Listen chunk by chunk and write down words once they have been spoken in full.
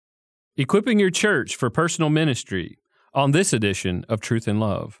equipping your church for personal ministry on this edition of Truth in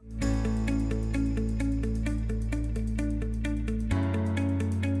Love.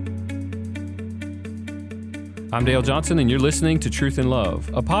 I'm Dale Johnson, and you're listening to Truth in Love,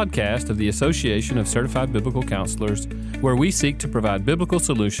 a podcast of the Association of Certified Biblical Counselors, where we seek to provide biblical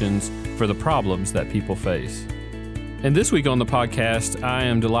solutions for the problems that people face. And this week on the podcast, I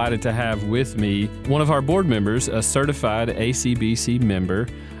am delighted to have with me one of our board members, a certified ACBC member,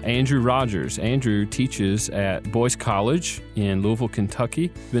 Andrew Rogers. Andrew teaches at Boyce College in Louisville,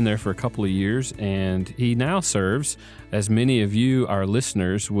 Kentucky. Been there for a couple of years, and he now serves, as many of you, our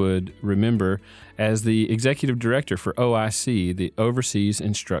listeners, would remember, as the executive director for OIC, the Overseas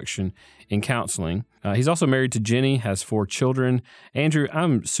Instruction in Counseling. He's also married to Jenny, has 4 children. Andrew,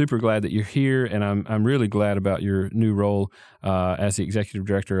 I'm super glad that you're here, and I'm really glad about your new role as the executive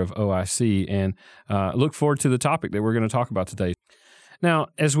director of OIC, and look forward to the topic that we're going to talk about today. Now,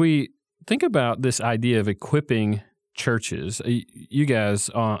 as we think about this idea of equipping churches, you guys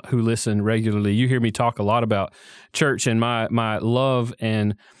who listen regularly, you hear me talk a lot about church and my love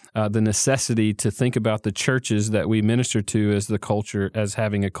and the necessity to think about the churches that we minister to as the culture, as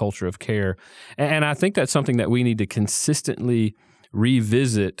having a culture of care. And I think that's something that we need to consistently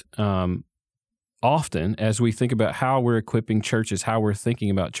revisit often as we think about how we're equipping churches, how we're thinking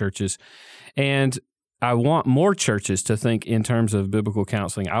about churches. And I want more churches to think in terms of biblical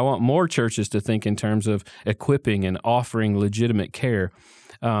counseling. I want more churches to think in terms of equipping and offering legitimate care.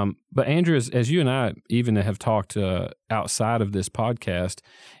 But Andrew, as you and I even have talked outside of this podcast,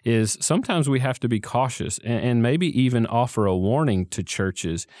 is sometimes we have to be cautious and maybe even offer a warning to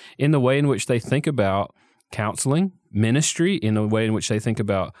churches in the way in which they think about counseling, ministry, in the way in which they think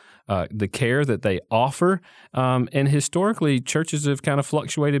about the care that they offer. And historically, churches have kind of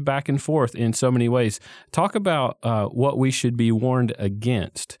fluctuated back and forth in so many ways. Talk about what we should be warned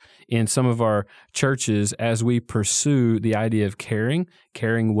against in some of our churches as we pursue the idea of caring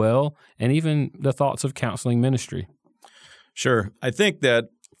well, and even the thoughts of counseling ministry. Sure. I think that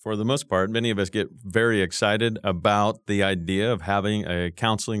for the most part, many of us get very excited about the idea of having a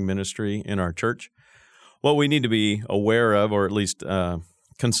counseling ministry in our church. What we need to be aware of, or at least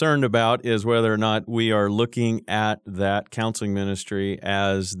concerned about, is whether or not we are looking at that counseling ministry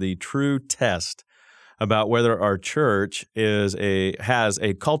as the true test about whether our church has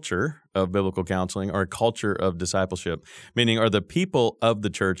a culture of biblical counseling or a culture of discipleship, meaning are the people of the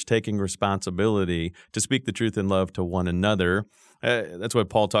church taking responsibility to speak the truth in love to one another. That's what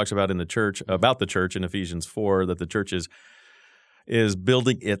Paul talks about in the church in Ephesians 4, that the church is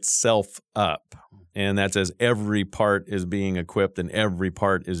building itself up. And that's as every part is being equipped and every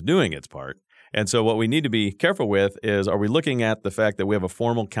part is doing its part. And so what we need to be careful with is, are we looking at the fact that we have a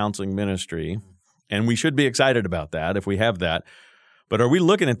formal counseling ministry, and we should be excited about that if we have that, but are we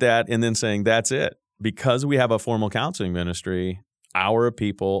looking at that and then saying that's it? Because we have a formal counseling ministry, our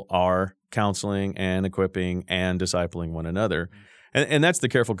people are counseling and equipping and discipling one another. And that's the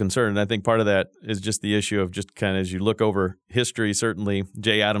careful concern. And I think part of that is just the issue of just kind of, as you look over history, certainly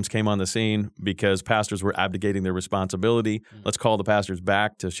Jay Adams came on the scene because pastors were abdicating their responsibility. Let's call the pastors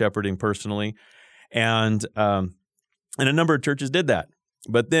back to shepherding personally. And a number of churches did that.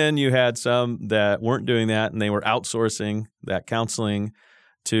 But then you had some that weren't doing that, and they were outsourcing that counseling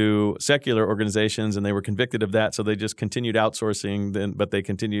to secular organizations, and they were convicted of that, so they just continued outsourcing. But they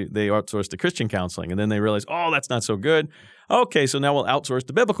outsourced to Christian counseling, and then they realized, oh, that's not so good. Okay, so now we'll outsource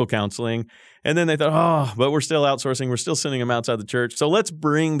to biblical counseling, and then they thought, but we're still outsourcing, we're still sending them outside the church, so let's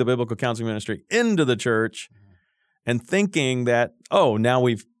bring the biblical counseling ministry into the church, and thinking that, now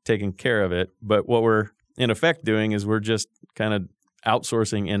we've taken care of it. But what we're in effect doing is we're just kind of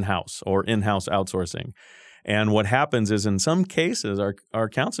outsourcing in-house or in-house outsourcing. And what happens is, in some cases, our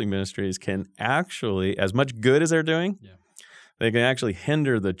counseling ministries can actually, as much good as they're doing, they can actually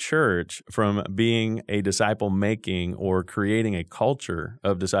hinder the church from being a disciple-making or creating a culture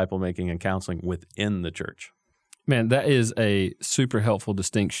of disciple-making and counseling within the church. Man, that is a super helpful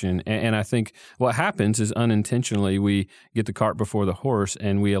distinction. And I think what happens is unintentionally we get the cart before the horse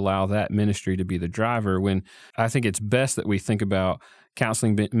and we allow that ministry to be the driver, when I think it's best that we think about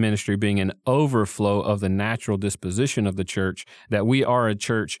counseling ministry being an overflow of the natural disposition of the church, that we are a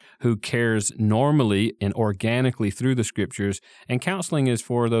church who cares normally and organically through the Scriptures, and counseling is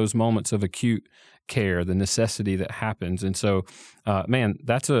for those moments of acute care, the necessity that happens. And so,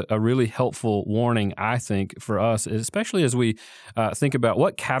 that's a really helpful warning, I think, for us, especially as we think about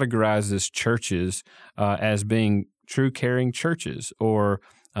what categorizes churches as being true caring churches, or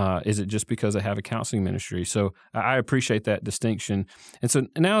Is it just because they have a counseling ministry? So I appreciate that distinction. And so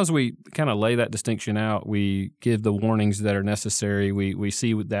now as we kind of lay that distinction out, we give the warnings that are necessary. We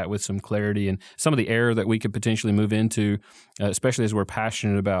see that with some clarity and some of the error that we could potentially move into, especially as we're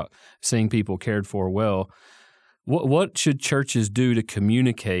passionate about seeing people cared for well. What should churches do to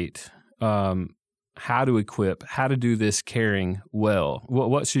communicate how to equip, how to do this caring well?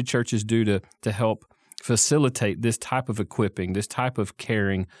 What should churches do to help facilitate this type of equipping, this type of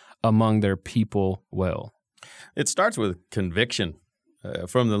caring among their people well? It starts with conviction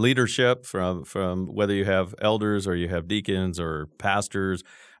from the leadership, from whether you have elders or you have deacons or pastors,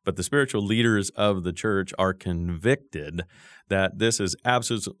 but the spiritual leaders of the church are convicted that this is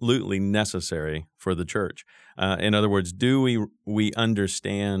absolutely necessary for the church. In other words, do we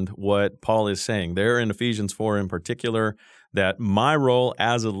understand what Paul is saying there in Ephesians 4 in particular, that my role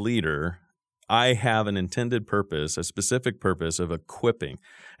as a leader, I have an intended purpose, a specific purpose of equipping,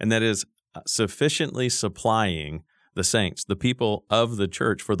 and that is sufficiently supplying the saints, the people of the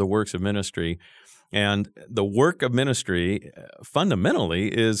church, for the works of ministry. And the work of ministry fundamentally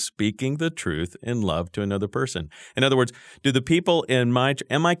is speaking the truth in love to another person. In other words, do the people am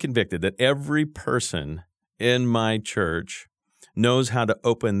I convicted that every person in my church knows how to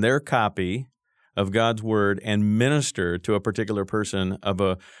open their copy of God's word and minister to a particular person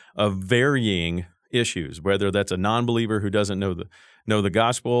of varying issues, whether that's a non-believer who doesn't know the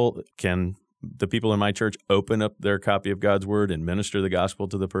gospel? Can the people in my church open up their copy of God's word and minister the gospel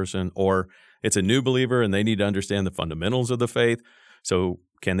to the person? Or it's a new believer and they need to understand the fundamentals of the faith. So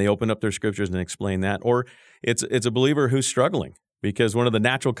can they open up their scriptures and explain that? Or it's a believer who's struggling, because one of the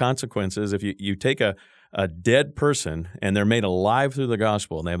natural consequences, if you take a dead person and they're made alive through the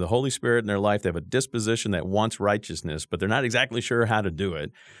gospel and they have the Holy Spirit in their life, they have a disposition that wants righteousness, but they're not exactly sure how to do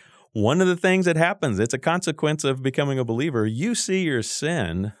it. One of the things that happens, it's a consequence of becoming a believer. You see your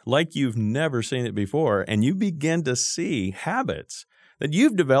sin like you've never seen it before, and you begin to see habits that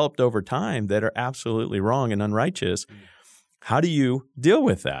you've developed over time that are absolutely wrong and unrighteous. How do you deal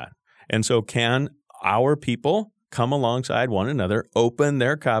with that? And so can our people come alongside one another, open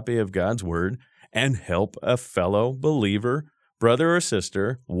their copy of God's word, and help a fellow believer, brother or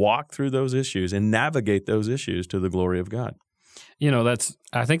sister, walk through those issues and navigate those issues to the glory of God?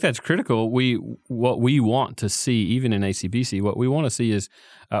 I think that's critical. What we want to see, even in ACBC, what we want to see is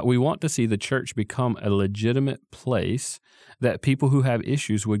we want to see the church become a legitimate place that people who have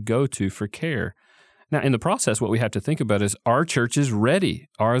issues would go to for care. Now, in the process, what we have to think about is, are churches ready?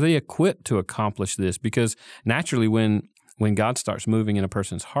 Are they equipped to accomplish this? Because naturally, when God starts moving in a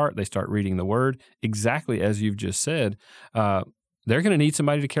person's heart, they start reading the Word, exactly as you've just said, they're going to need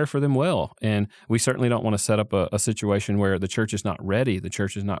somebody to care for them well. And we certainly don't want to set up a situation where the church is not ready, the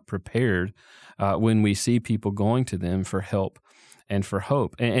church is not prepared when we see people going to them for help and for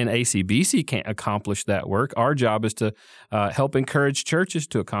hope. And ACBC can't accomplish that work. Our job is to help encourage churches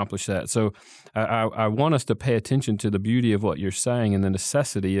to accomplish that. So I want us to pay attention to the beauty of what you're saying and the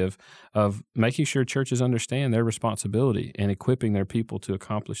necessity of making sure churches understand their responsibility and equipping their people to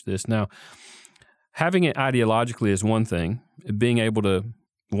accomplish this. Now, having it ideologically is one thing. Being able to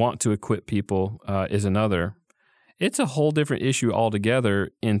want to equip people is another. It's a whole different issue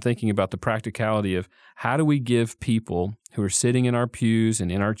altogether in thinking about the practicality of how do we give people who are sitting in our pews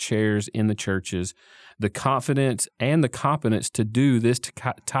and in our chairs in the churches the confidence and the competence to do this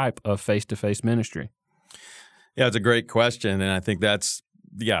type of face-to-face ministry? Yeah, it's a great question, and I think that's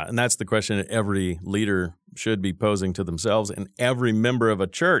the question that every leader should be posing to themselves, and every member of a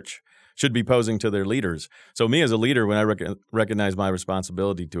church should be posing to their leaders. So me as a leader, when I recognize my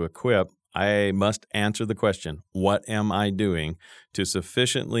responsibility to equip, I must answer the question, what am I doing to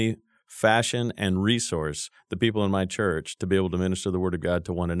sufficiently fashion and resource the people in my church to be able to minister the Word of God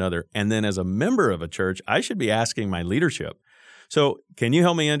to one another? And then as a member of a church, I should be asking my leadership, so can you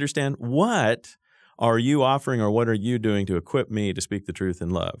help me understand, what are you offering or what are you doing to equip me to speak the truth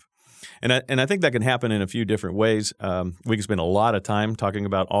in love? And I think that can happen in a few different ways. We can spend a lot of time talking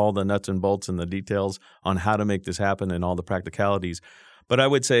about all the nuts and bolts and the details on how to make this happen and all the practicalities. But I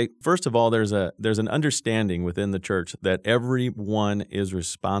would say, first of all, there's an understanding within the church that everyone is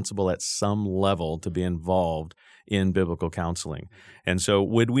responsible at some level to be involved in biblical counseling. And so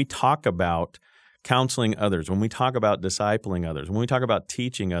when we talk about counseling others, when we talk about discipling others, when we talk about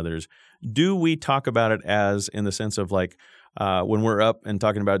teaching others, do we talk about it as in the sense of like when we're up and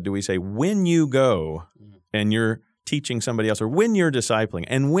talking about, do we say, when you go and you're teaching somebody else or when you're discipling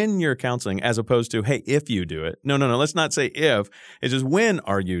and when you're counseling, as opposed to, hey, if you do it. No. Let's not say if. It's just when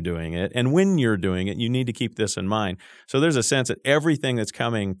are you doing it? And when you're doing it, you need to keep this in mind. So there's a sense that everything that's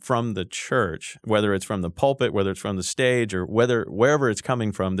coming from the church, whether it's from the pulpit, whether it's from the stage, or wherever it's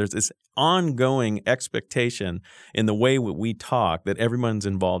coming from, there's this ongoing expectation in the way we talk that everyone's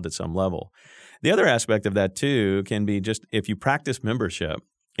involved at some level. The other aspect of that, too, can be just if you practice membership,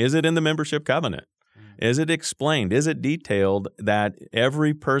 is it in the membership covenant? Is it explained? Is it detailed that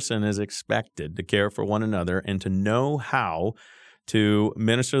every person is expected to care for one another and to know how to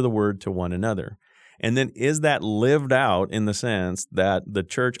minister the word to one another? And then is that lived out in the sense that the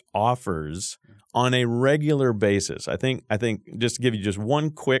church offers on a regular basis? I think just to give you just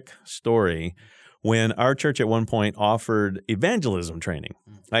one quick story, when our church at one point offered evangelism training,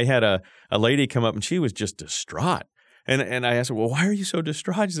 I had a lady come up and she was just distraught. And I asked her, well, why are you so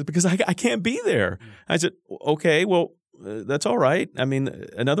distraught? She said, because I can't be there. I said, okay, well, that's all right. I mean,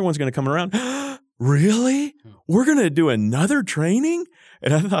 another one's going to come around. Really? We're going to do another training?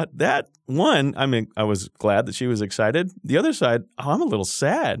 And I thought that one, I was glad that she was excited. The other side, I'm a little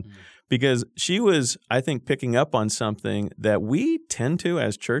sad because she was, I think, picking up on something that we tend to,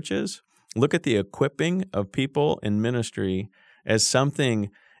 as churches, look at the equipping of people in ministry as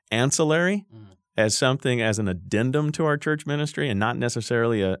something ancillary, as an addendum to our church ministry and not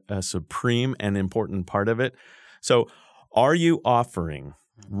necessarily a supreme and important part of it. So are you offering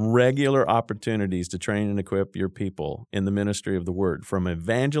regular opportunities to train and equip your people in the ministry of the word, from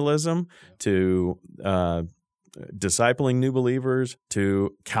evangelism to discipling new believers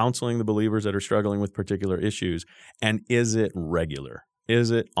to counseling the believers that are struggling with particular issues? And is it regular? Is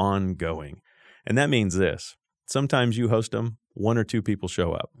it ongoing? And that means this. Sometimes you host them, one or two people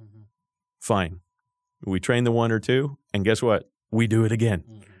show up. Fine. We train the one or two, and guess what? We do it again.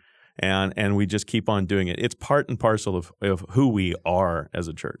 And we just keep on doing it. It's part and parcel of who we are as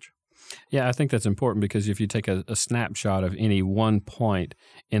a church. Yeah, I think that's important because if you take a snapshot of any one point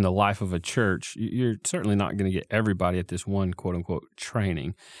in the life of a church, you're certainly not going to get everybody at this one quote-unquote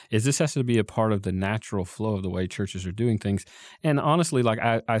training. This has to be a part of the natural flow of the way churches are doing things. And honestly,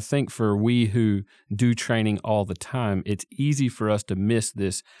 I think for we who do training all the time, it's easy for us to miss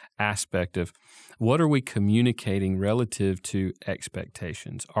this aspect of what are we communicating relative to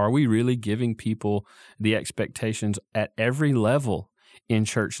expectations? Are we really giving people the expectations at every level in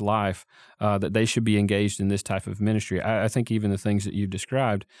church life that they should be engaged in this type of ministry? I think even the things that you've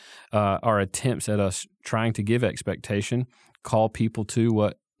described are attempts at us trying to give expectation, call people to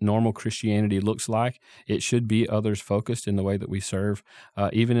what normal Christianity looks like. It should be others focused in the way that we serve,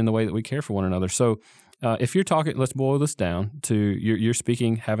 even in the way that we care for one another. So if you're talking, let's boil this down to you're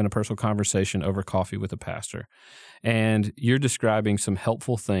speaking, having a personal conversation over coffee with a pastor, and you're describing some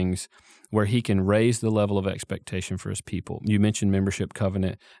helpful things where he can raise the level of expectation for his people. You mentioned membership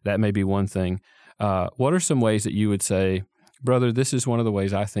covenant. That may be one thing. What are some ways that you would say, brother, this is one of the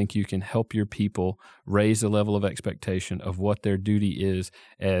ways I think you can help your people raise the level of expectation of what their duty is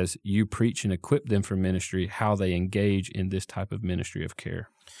as you preach and equip them for ministry, how they engage in this type of ministry of care?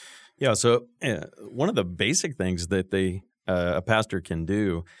 Yeah, so one of the basic things that a pastor can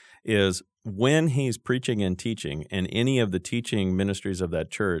do is when he's preaching and teaching in any of the teaching ministries of that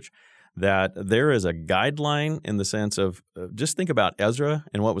church, that there is a guideline in the sense of just think about Ezra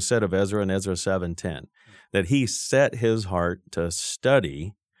and what was said of Ezra in Ezra 7:10, that he set his heart to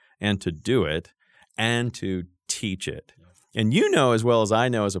study and to do it and to teach it. And you know as well as I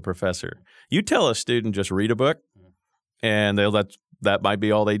know as a professor, you tell a student just read a book and that might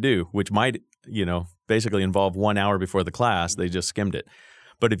be all they do, which might, basically involve 1 hour before the class. They just skimmed it.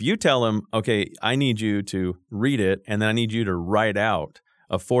 But if you tell them, okay, I need you to read it and then I need you to write out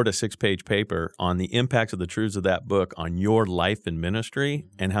a 4 to 6 page paper on the impacts of the truths of that book on your life and ministry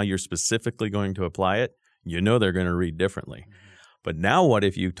and how you're specifically going to apply it, they're going to read differently. But now what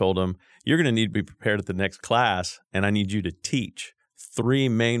if you told them, you're going to need to be prepared at the next class and I need you to teach 3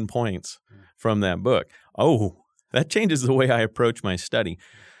 main points from that book? Oh, that changes the way I approach my study.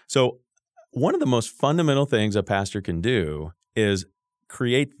 So one of the most fundamental things a pastor can do is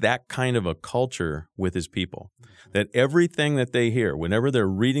create that kind of a culture with his people, that everything that they hear, whenever they're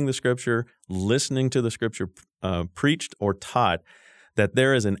reading the Scripture, listening to the Scripture preached or taught, that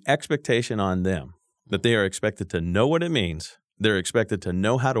there is an expectation on them, that they are expected to know what it means, they're expected to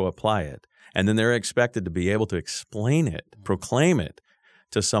know how to apply it, and then they're expected to be able to explain it, proclaim it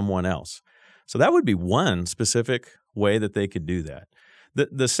to someone else. So that would be one specific way that they could do that.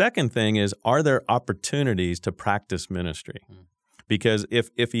 The second thing is, are there opportunities to practice ministry? Because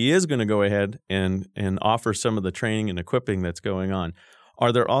if he is going to go ahead and offer some of the training and equipping that's going on,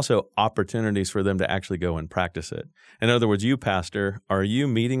 are there also opportunities for them to actually go and practice it? In other words, you, pastor, are you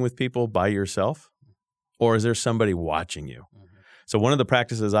meeting with people by yourself, or is there somebody watching you? So one of the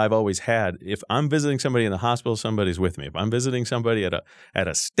practices I've always had, if I'm visiting somebody in the hospital, somebody's with me. If I'm visiting somebody at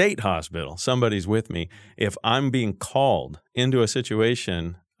a state hospital, somebody's with me. If I'm being called into a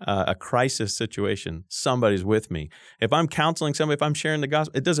situation, a crisis situation, somebody's with me. If I'm counseling somebody, if I'm sharing the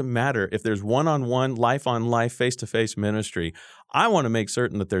gospel, it doesn't matter. If there's one-on-one, life-on-life, face-to-face ministry, I want to make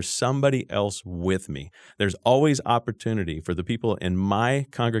certain that there's somebody else with me. There's always opportunity for the people in my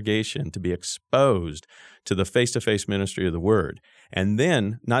congregation to be exposed to the face-to-face ministry of the Word. And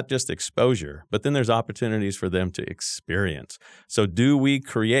then not just exposure, but then there's opportunities for them to experience. So do we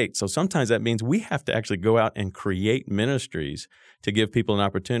create? So sometimes that means we have to actually go out and create ministries to give people an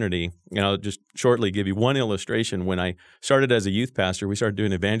opportunity. I'll just shortly give you one illustration. When I started as a youth pastor, we started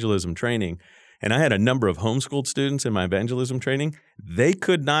doing evangelism training. And I had a number of homeschooled students in my evangelism training. They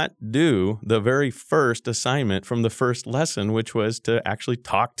could not do the very first assignment from the first lesson, which was to actually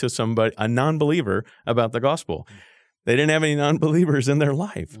talk to somebody, a non-believer, about the gospel. They didn't have any non-believers in their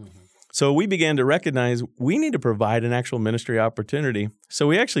life. So we began to recognize we need to provide an actual ministry opportunity. So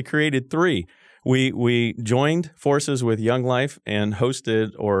we actually created 3. We joined forces with Young Life and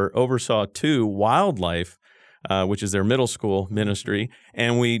hosted or oversaw 2 Wildlife, which is their middle school ministry,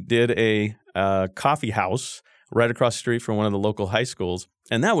 and we did a coffee house right across the street from one of the local high schools,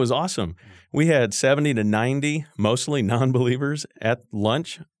 and that was awesome. We had 70 to 90, mostly non-believers, at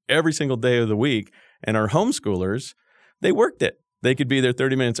lunch every single day of the week, and our homeschoolers, they worked it. They could be there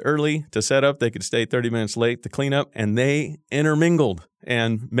 30 minutes early to set up. They could stay 30 minutes late to clean up, and they intermingled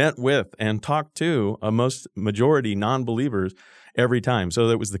and met with and talked to a majority non-believers every time. So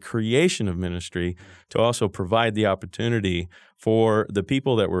that was the creation of ministry to also provide the opportunity for the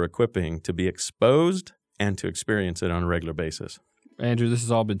people that we're equipping to be exposed and to experience it on a regular basis. Andrew, this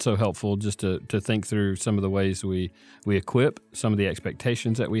has all been so helpful just to think through some of the ways we equip, some of the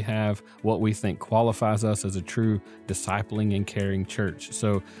expectations that we have, what we think qualifies us as a true discipling and caring church.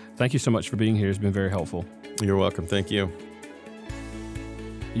 So thank you so much for being here. It's been very helpful. You're welcome. Thank you.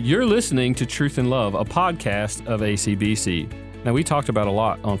 You're listening to Truth and Love, a podcast of ACBC. Now, we talked about a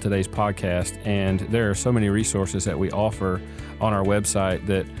lot on today's podcast, and there are so many resources that we offer on our website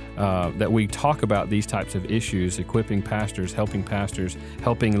that we talk about these types of issues, equipping pastors,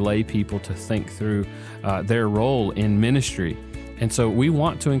 helping lay people to think through their role in ministry. And so we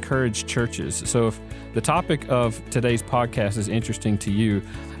want to encourage churches. So if the topic of today's podcast is interesting to you,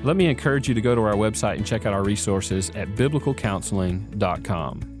 let me encourage you to go to our website and check out our resources at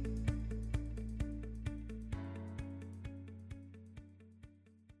biblicalcounseling.com.